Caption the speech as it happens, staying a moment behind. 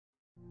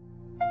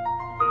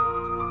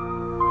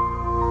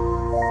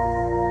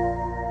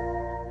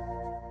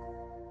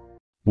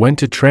When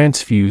to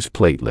transfuse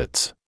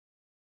platelets.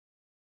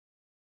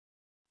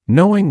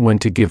 Knowing when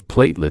to give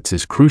platelets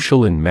is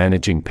crucial in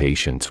managing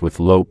patients with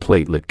low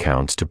platelet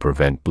counts to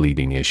prevent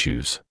bleeding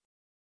issues.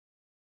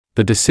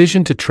 The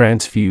decision to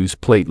transfuse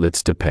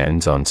platelets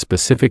depends on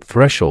specific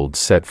thresholds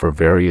set for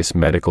various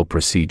medical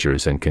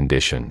procedures and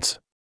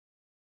conditions.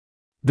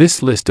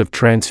 This list of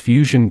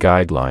transfusion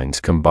guidelines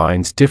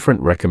combines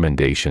different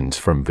recommendations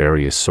from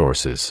various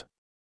sources.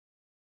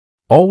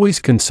 Always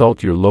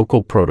consult your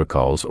local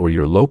protocols or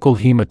your local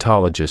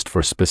hematologist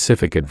for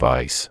specific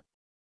advice.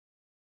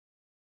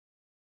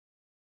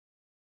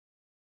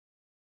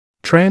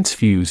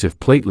 Transfuse if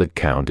platelet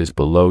count is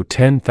below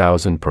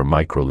 10,000 per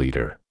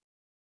microliter.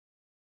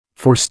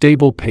 For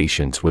stable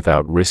patients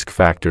without risk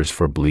factors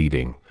for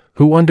bleeding,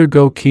 who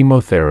undergo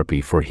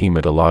chemotherapy for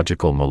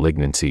hematological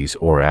malignancies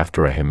or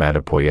after a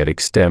hematopoietic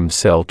stem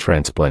cell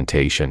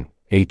transplantation,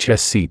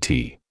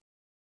 HSCT.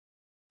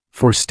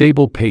 For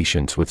stable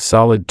patients with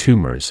solid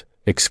tumors,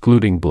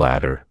 excluding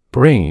bladder,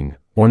 brain,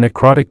 or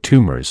necrotic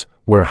tumors,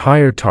 where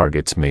higher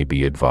targets may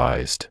be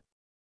advised.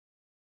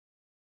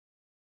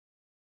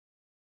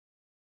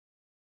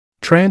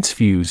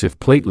 Transfuse if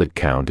platelet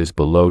count is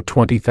below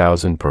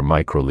 20,000 per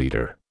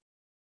microliter.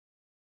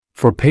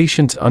 For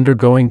patients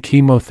undergoing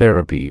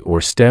chemotherapy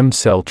or stem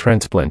cell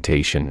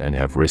transplantation and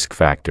have risk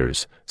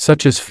factors,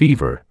 such as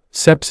fever,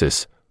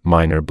 sepsis,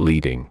 minor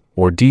bleeding,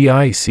 or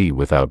DIC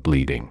without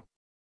bleeding.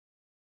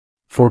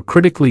 For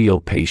critically ill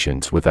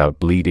patients without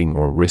bleeding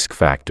or risk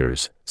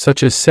factors,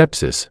 such as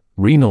sepsis,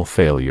 renal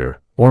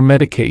failure, or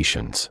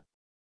medications.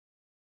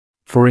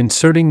 For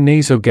inserting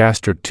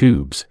nasogastric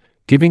tubes,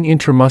 giving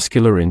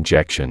intramuscular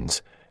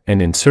injections,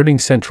 and inserting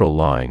central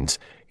lines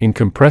in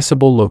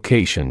compressible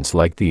locations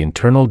like the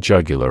internal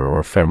jugular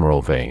or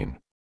femoral vein.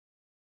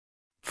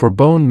 For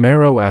bone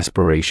marrow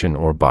aspiration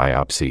or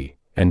biopsy,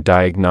 and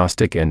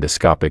diagnostic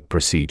endoscopic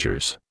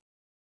procedures.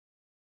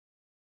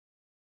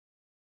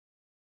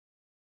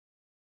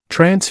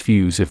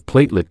 Transfuse if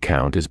platelet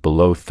count is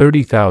below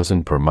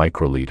 30,000 per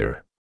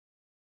microliter.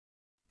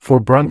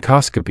 For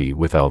bronchoscopy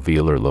with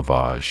alveolar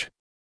lavage.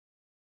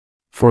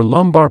 For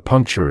lumbar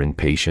puncture in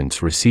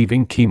patients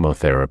receiving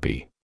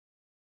chemotherapy.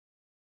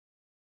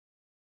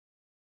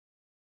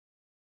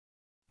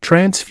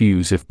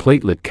 Transfuse if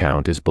platelet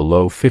count is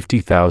below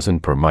 50,000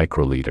 per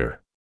microliter.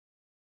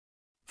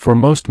 For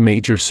most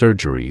major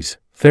surgeries,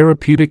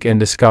 therapeutic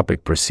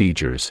endoscopic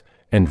procedures,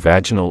 and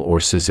vaginal or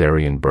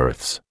cesarean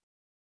births.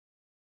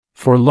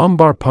 For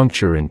lumbar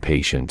puncture in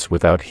patients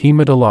without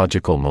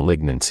hematological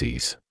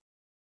malignancies.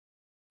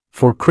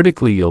 For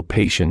critically ill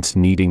patients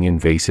needing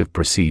invasive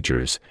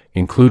procedures,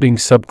 including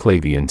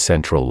subclavian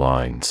central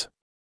lines.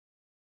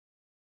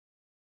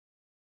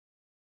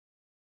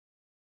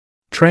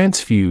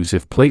 Transfuse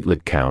if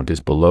platelet count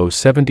is below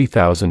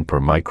 70,000 per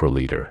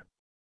microliter.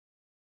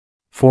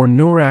 For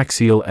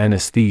neuraxial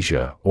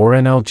anesthesia or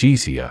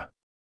analgesia.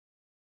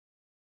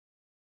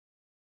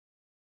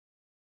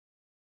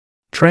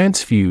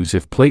 Transfuse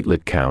if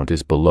platelet count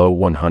is below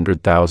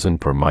 100,000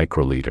 per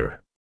microliter.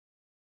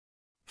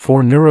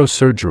 For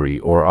neurosurgery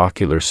or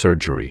ocular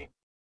surgery.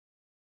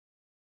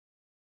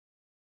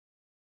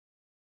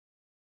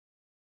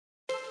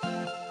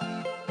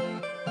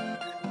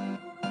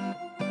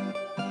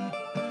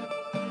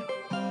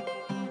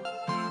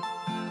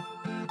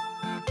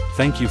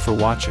 Thank you for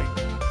watching.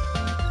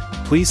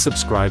 Please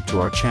subscribe to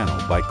our channel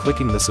by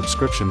clicking the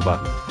subscription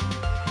button.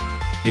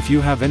 If you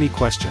have any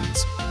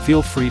questions,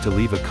 feel free to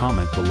leave a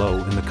comment below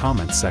in the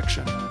comments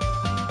section.